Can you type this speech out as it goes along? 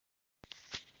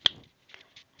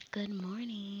Good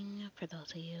morning for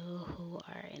those of you who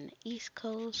are in the East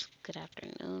Coast. Good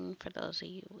afternoon for those of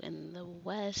you in the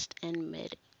West and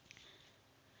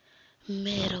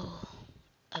middle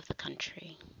of the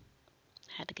country.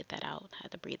 Had to get that out.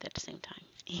 Had to breathe at the same time.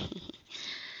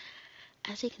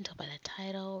 As you can tell by the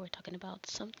title, we're talking about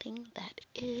something that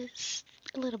is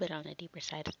a little bit on the deeper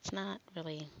side. It's not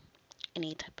really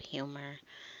any type of humor.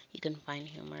 You can find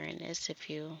humor in this if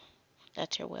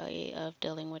that's your way of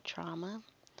dealing with trauma.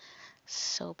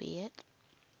 So be it.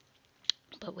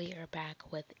 But we are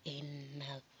back with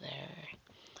another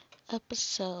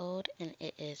episode, and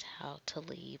it is how to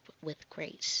leave with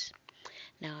grace.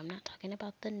 Now, I'm not talking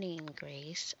about the name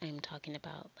Grace, I'm talking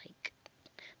about like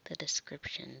the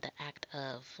description, the act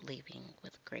of leaving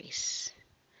with grace.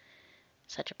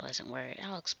 Such a pleasant word.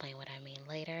 I'll explain what I mean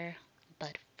later.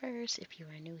 But first, if you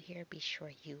are new here, be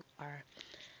sure you are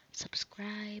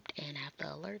subscribed and have the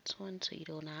alerts on so you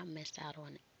do not miss out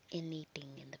on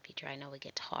anything in the future. I know it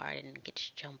gets hard and it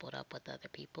gets jumbled up with other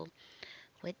people,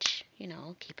 which,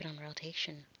 keep it on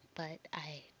rotation. But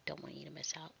I don't want you to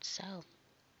miss out. So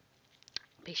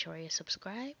be sure you're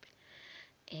subscribed.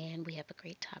 And we have a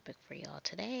great topic for y'all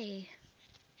today.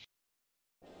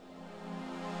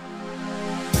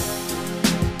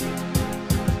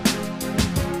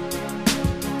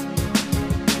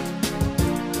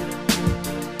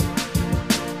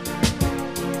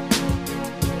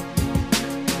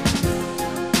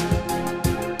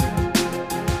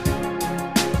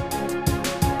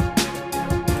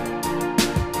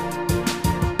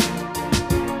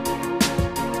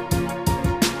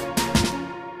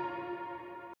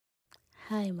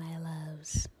 Hi, my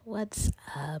loves. What's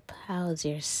up? How's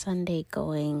your Sunday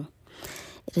going?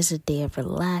 It is a day of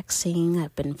relaxing.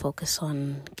 I've been focused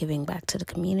on giving back to the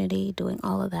community, doing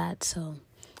all of that. So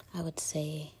I would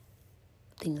say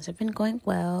things have been going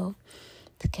well.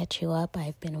 To catch you up,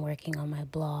 I've been working on my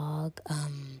blog.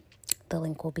 The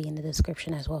link will be in the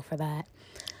description as well for that.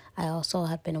 I also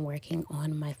have been working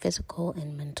on my physical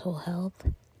and mental health.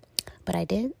 But I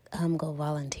did go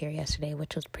volunteer yesterday,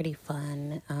 which was pretty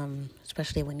fun,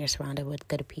 especially when you're surrounded with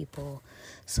good people.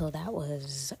 So that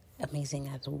was amazing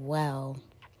as well.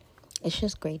 It's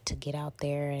just great to get out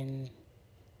there and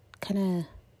kind of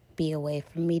be away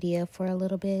from media for a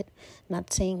little bit.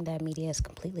 Not saying that media is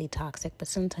completely toxic, but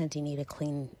sometimes you need to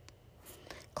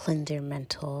cleanse your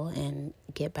mental and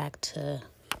get back to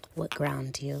what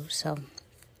grounds you. So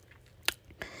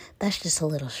that's just a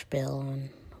little spiel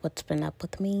on what's been up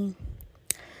with me.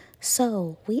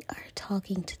 So we are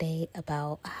talking today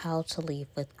about how to leave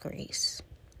with grace.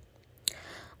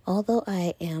 Although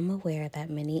I am aware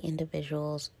that many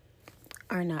individuals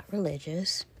are not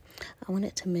religious, I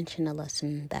wanted to mention a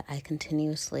lesson that I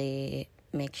continuously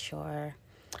make sure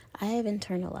I have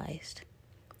internalized.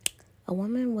 A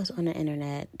woman was on the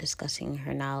internet discussing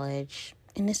her knowledge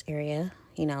in this area,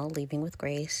 leaving with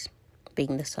grace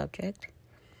being the subject.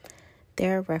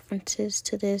 There are references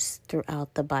to this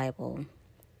throughout the Bible.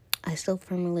 I still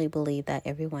firmly believe that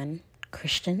everyone,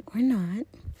 Christian or not,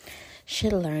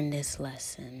 should learn this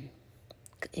lesson.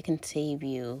 It can save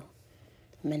you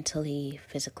mentally,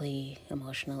 physically,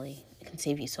 emotionally. It can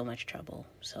save you so much trouble.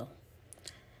 So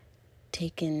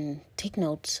take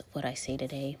notes of what I say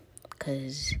today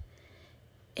because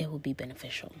it will be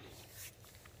beneficial.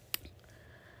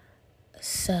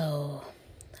 So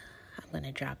I'm going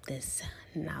to drop this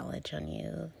knowledge on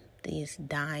you, these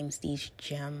dimes, these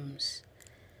gems.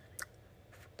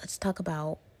 Let's talk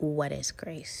about what is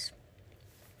grace.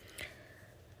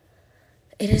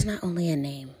 It is not only a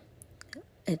name,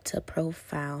 it's a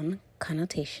profound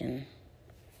connotation.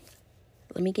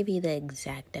 Let me give you the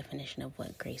exact definition of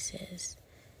what grace is.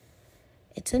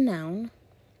 It's a noun.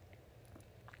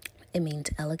 It means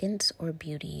elegance or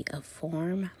beauty of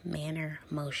form, manner,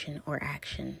 motion, or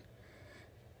action.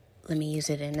 Let me use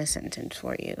it in a sentence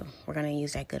for you. We're going to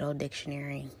use that good old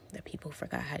dictionary that people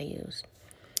forgot how to use.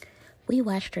 We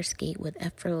watched her skate with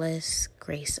effortless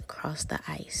grace across the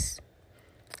ice.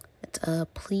 It's a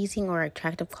pleasing or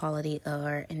attractive quality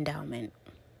or endowment.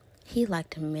 He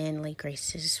lacked manly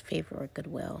graces, favor, or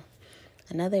goodwill.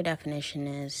 Another definition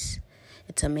is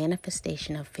it's a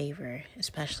manifestation of favor,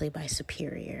 especially by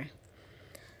superior.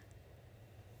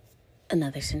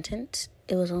 Another sentence,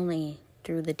 it was only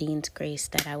through the dean's grace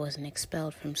that I wasn't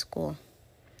expelled from school.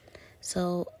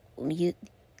 So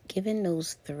given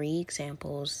those three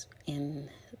examples in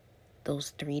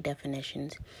those three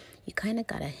definitions, you kind of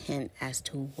got a hint as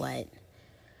to what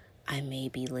I may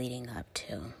be leading up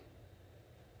to.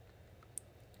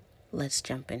 Let's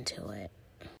jump into it.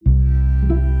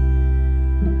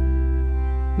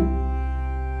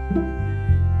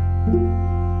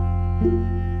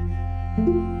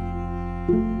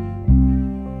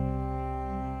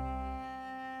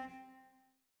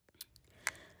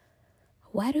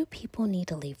 Why do people need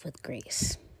to leave with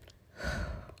grace?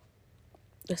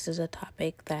 This is a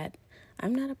topic that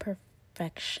I'm not a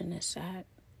perfectionist at.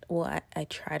 Well, I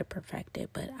try to perfect it,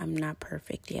 but I'm not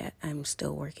perfect yet. I'm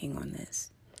still working on this.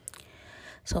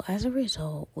 So as a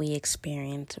result, we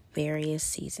experience various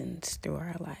seasons through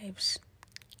our lives,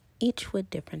 each with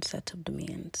different sets of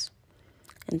demands.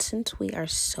 And since we are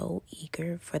so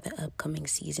eager for the upcoming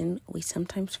season, we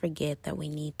sometimes forget that we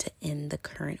need to end the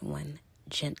current one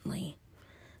gently.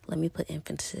 Let me put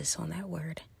emphasis on that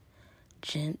word,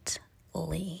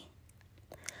 gently.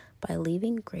 By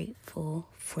leaving grateful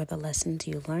for the lessons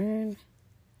you learn,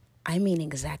 I mean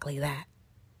exactly that.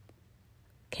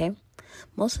 Okay?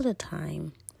 Most of the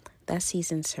time, that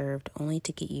season served only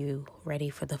to get you ready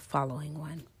for the following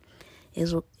one.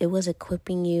 It was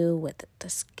equipping you with the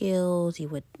skills you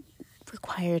would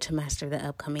require to master the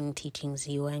upcoming teachings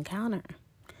you will encounter.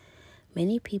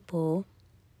 Many people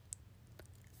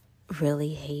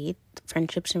really hate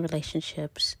friendships and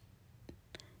relationships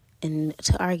and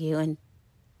to argue and,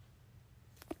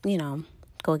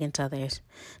 go against others,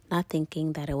 not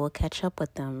thinking that it will catch up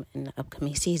with them in the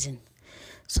upcoming season.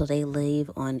 So they leave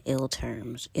on ill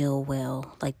terms, ill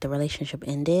will, like the relationship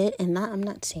ended. And I'm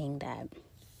not saying that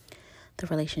the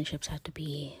relationships have to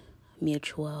be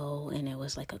mutual and it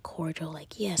was like a cordial,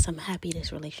 like, yes, I'm happy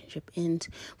this relationship ends.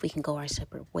 We can go our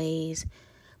separate ways.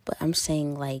 But I'm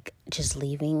saying like just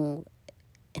leaving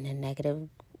in a negative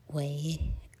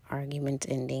way, arguments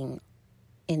ending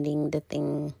the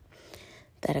thing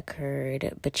that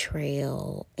occurred,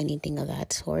 betrayal, anything of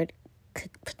that sort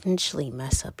could potentially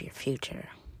mess up your future.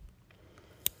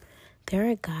 There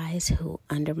are guys who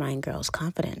undermine girls'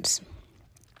 confidence.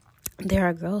 There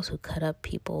are girls who cut up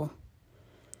people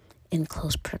in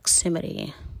close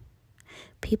proximity.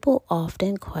 People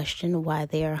often question why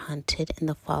they are hunted in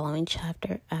the following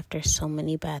chapter after so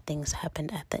many bad things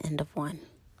happened at the end of one.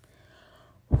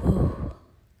 Whew.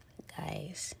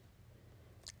 Guys,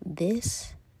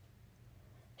 this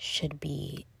should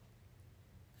be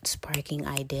sparking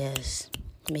ideas,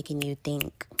 making you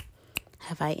think,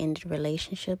 have I ended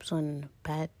relationships on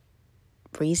bad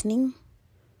reasoning?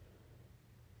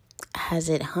 Has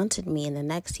it haunted me in the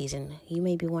next season? You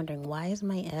may be wondering, why is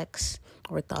my ex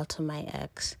or thoughts of my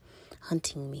ex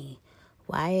hunting me?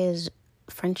 Why is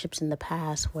friendships in the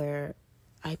past where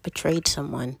I betrayed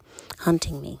someone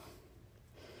hunting me?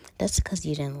 That's because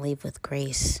you didn't leave with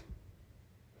grace.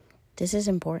 This is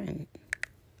important.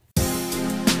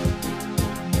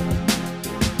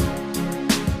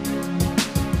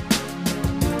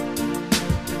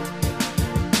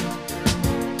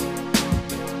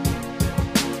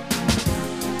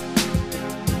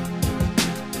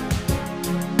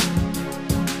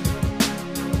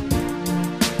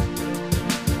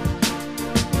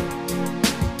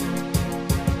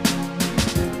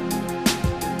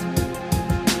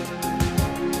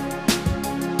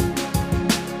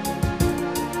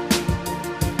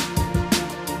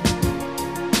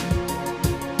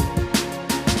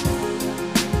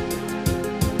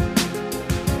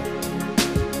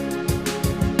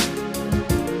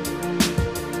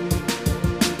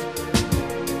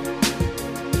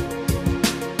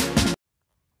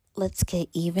 Let's get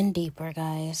even deeper,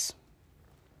 guys.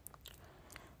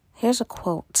 Here's a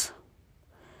quote.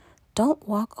 Don't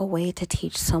walk away to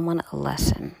teach someone a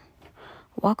lesson.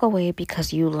 Walk away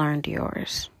because you learned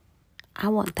yours. I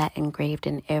want that engraved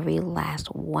in every last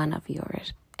one of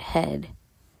yours head,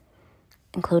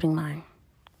 including mine.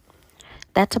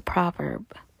 That's a proverb.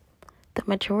 The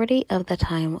majority of the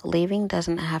time, leaving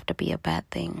doesn't have to be a bad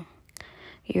thing.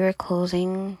 You're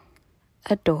closing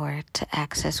a door to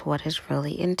access what is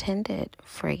really intended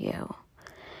for you.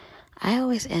 I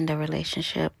always end a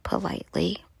relationship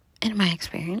politely, in my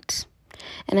experience.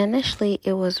 And initially,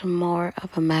 it was more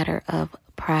of a matter of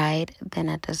pride than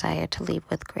a desire to leave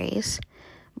with grace.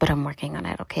 But I'm working on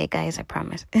it, okay, guys? I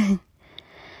promise. I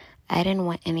didn't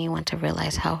want anyone to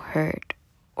realize how hurt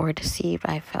or deceived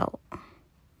I felt.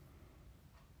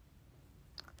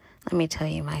 Let me tell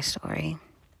you my story.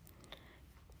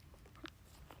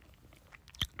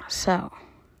 So,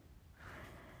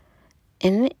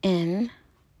 in the end,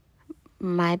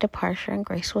 my departure and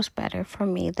grace was better for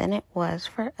me than it was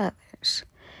for others.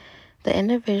 The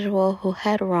individual who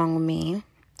had wronged me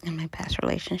in my past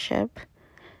relationship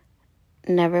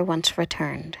never once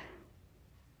returned.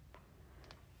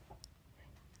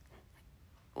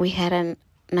 We had a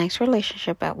nice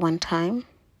relationship at one time,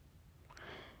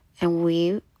 and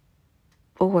we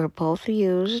were both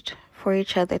used for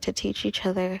each other to teach each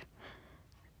other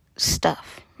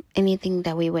stuff. anything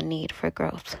that we would need for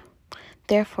growth.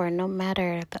 Therefore, no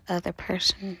matter the other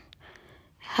person,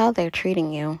 how they're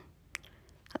treating you,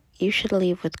 you should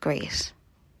leave with grace.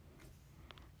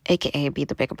 AKA be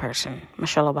the bigger person.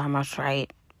 Michelle Obama's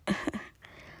right.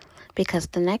 Because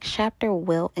the next chapter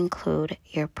will include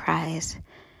your prize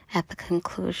at the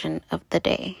conclusion of the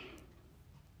day.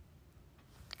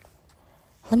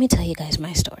 Let me tell you guys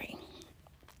my story.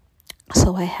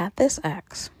 So I had this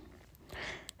ex.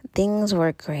 Things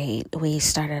were great. We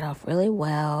started off really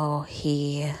well.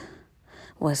 He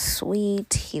was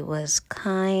sweet. He was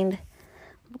kind.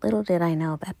 Little did I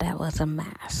know that was a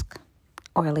mask.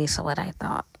 Or at least what I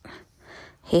thought.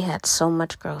 He had so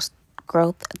much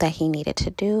growth that he needed to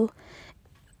do.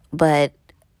 But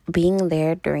being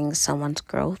there during someone's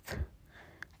growth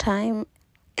time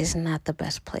is not the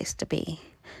best place to be.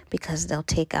 Because they'll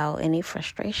take out any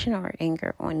frustration or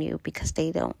anger on you because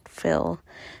they don't feel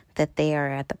that they are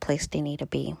at the place they need to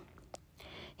be.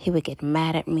 He would get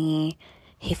mad at me.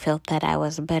 He felt that I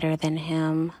was better than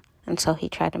him. And so he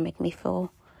tried to make me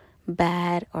feel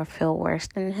bad or feel worse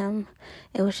than him.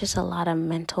 It was just a lot of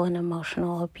mental and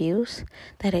emotional abuse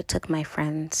that it took my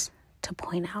friends to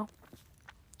point out.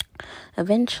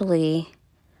 Eventually,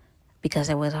 because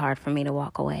it was hard for me to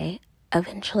walk away, I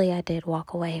did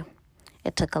walk away.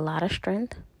 It took a lot of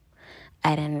strength.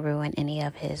 I didn't ruin any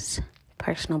of his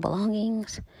personal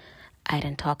belongings. I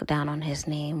didn't talk down on his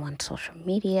name on social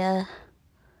media.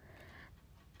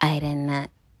 I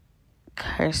didn't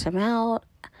curse him out.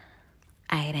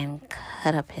 I didn't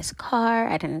cut up his car.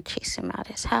 I didn't chase him out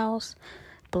his house,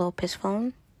 blow up his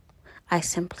phone. I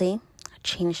simply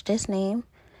changed his name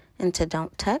into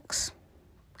Don't Text,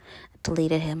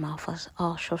 deleted him off of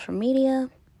all social media,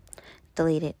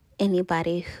 deleted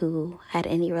anybody who had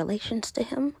any relations to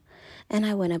him, and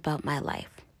I went about my life.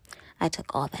 I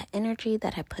took all that energy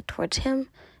that I put towards him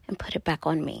and put it back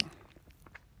on me.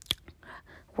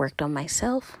 Worked on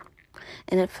myself,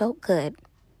 and it felt good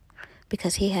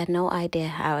because he had no idea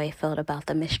how I felt about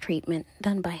the mistreatment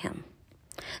done by him.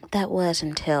 That was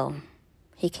until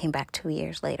he came back 2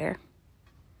 years later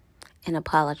and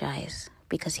apologized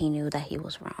because he knew that he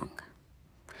was wrong.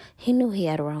 He knew he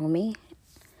had wronged me.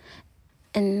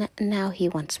 And now he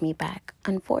wants me back.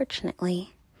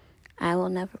 Unfortunately, I will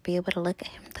never be able to look at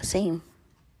him the same.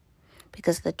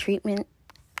 Because the treatment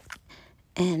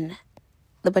and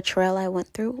the betrayal I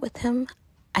went through with him,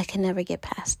 I can never get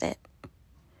past it.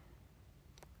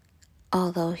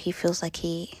 Although he feels like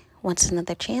he wants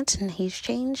another chance and he's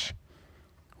changed,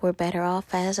 we're better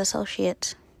off as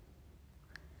associates.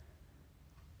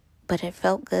 But it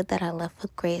felt good that I left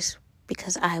with grace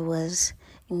because I was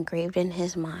engraved in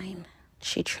his mind.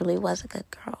 She truly was a good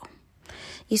girl.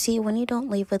 You see, when you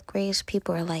don't leave with grace,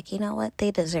 people are like, you know what?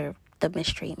 They deserve the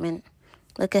mistreatment.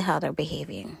 Look at how they're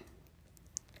behaving.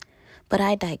 But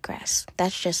I digress.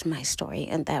 That's just my story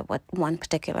and that one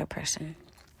particular person.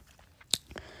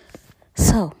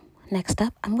 So, next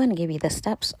up, I'm going to give you the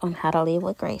steps on how to leave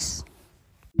with grace.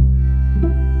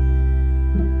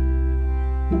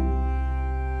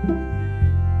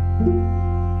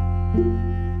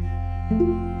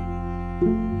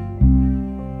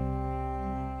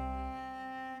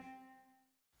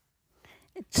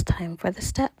 It's time for the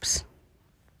steps.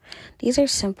 These are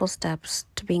simple steps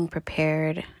to being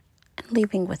prepared and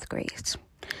leaving with grace.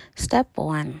 Step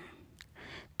 1,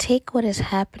 take what is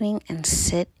happening and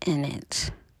sit in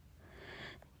it.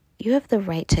 You have the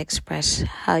right to express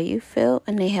how you feel,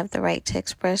 and they have the right to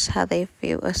express how they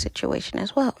view a situation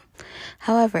as well.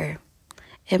 However,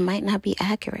 it might not be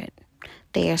accurate.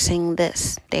 They are saying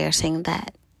this, they are saying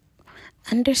that.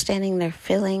 Understanding their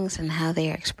feelings and how they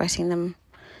are expressing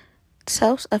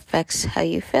themselves affects how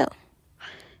you feel,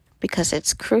 because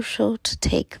it's crucial to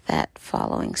take that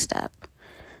following step.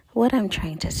 What I'm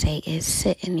trying to say is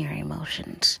sit in your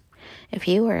emotions. If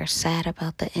you are sad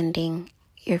about the ending,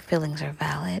 your feelings are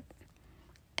valid,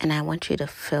 and I want you to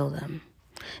feel them.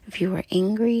 If you are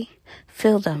angry,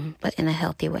 feel them, but in a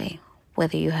healthy way.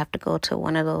 Whether you have to go to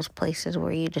one of those places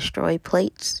where you destroy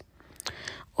plates,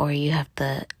 or you have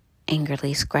to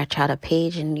angrily scratch out a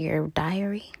page in your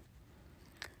diary,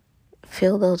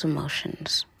 feel those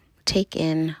emotions. Take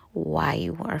in why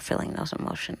you are feeling those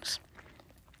emotions.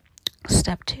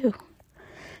 Step 2,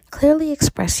 clearly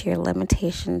express your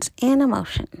limitations and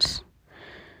emotions.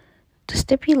 The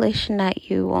stipulation that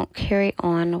you won't carry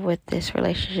on with this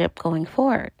relationship going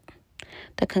forward.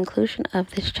 The conclusion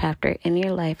of this chapter in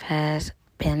your life has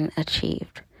been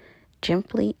achieved.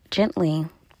 Gently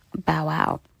bow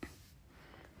out.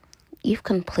 You've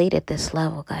completed this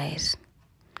level, guys.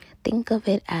 Think of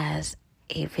it as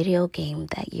a video game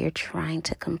that you're trying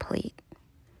to complete.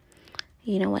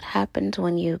 You know what happens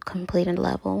when you complete a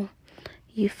level?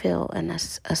 You feel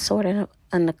a sort of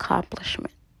an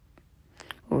accomplishment,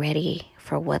 ready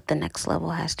for what the next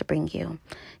level has to bring you.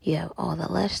 You have all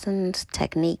the lessons,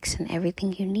 techniques, and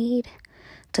everything you need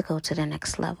to go to the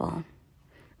next level.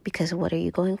 Because what are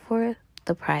you going for?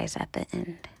 The prize at the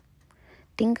end.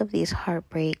 Think of these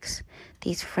heartbreaks,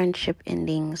 these friendship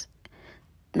endings,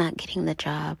 not getting the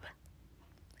job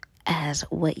as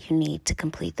what you need to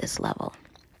complete this level.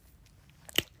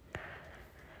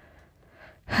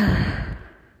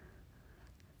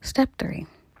 Step 3.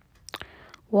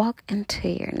 Walk into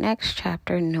your next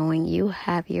chapter knowing you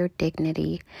have your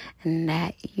dignity and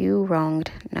that you wronged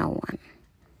no one.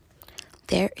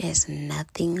 There is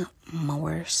nothing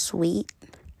more sweet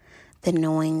than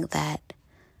knowing that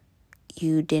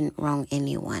you didn't wrong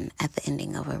anyone at the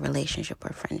ending of a relationship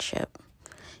or friendship.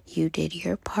 You did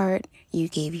your part. You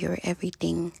gave your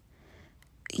everything.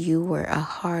 You were a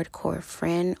hardcore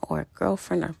friend or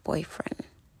girlfriend or boyfriend.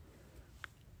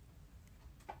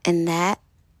 And that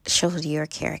shows your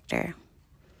character.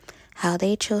 How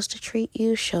they chose to treat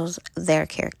you shows their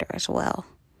character as well.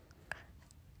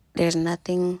 There's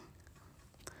nothing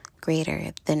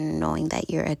greater than knowing that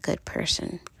you're a good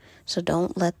person. So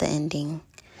don't let the ending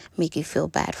make you feel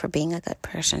bad for being a good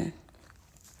person.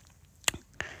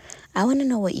 I want to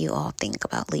know what you all think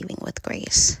about leaving with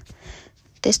grace.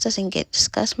 This doesn't get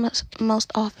discussed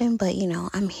most often, but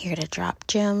I'm here to drop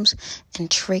gems and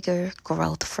trigger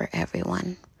growth for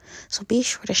everyone. So be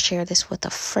sure to share this with a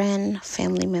friend,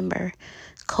 family member,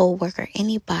 co-worker,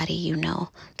 anybody you know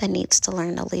that needs to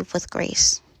learn to leave with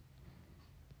grace.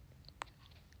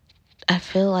 I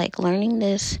feel like learning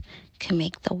this can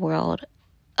make the world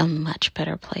a much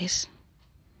better place.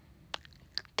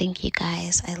 Thank you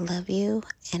guys. I love you,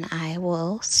 and I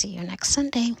will see you next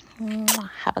Sunday.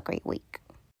 Have a great week.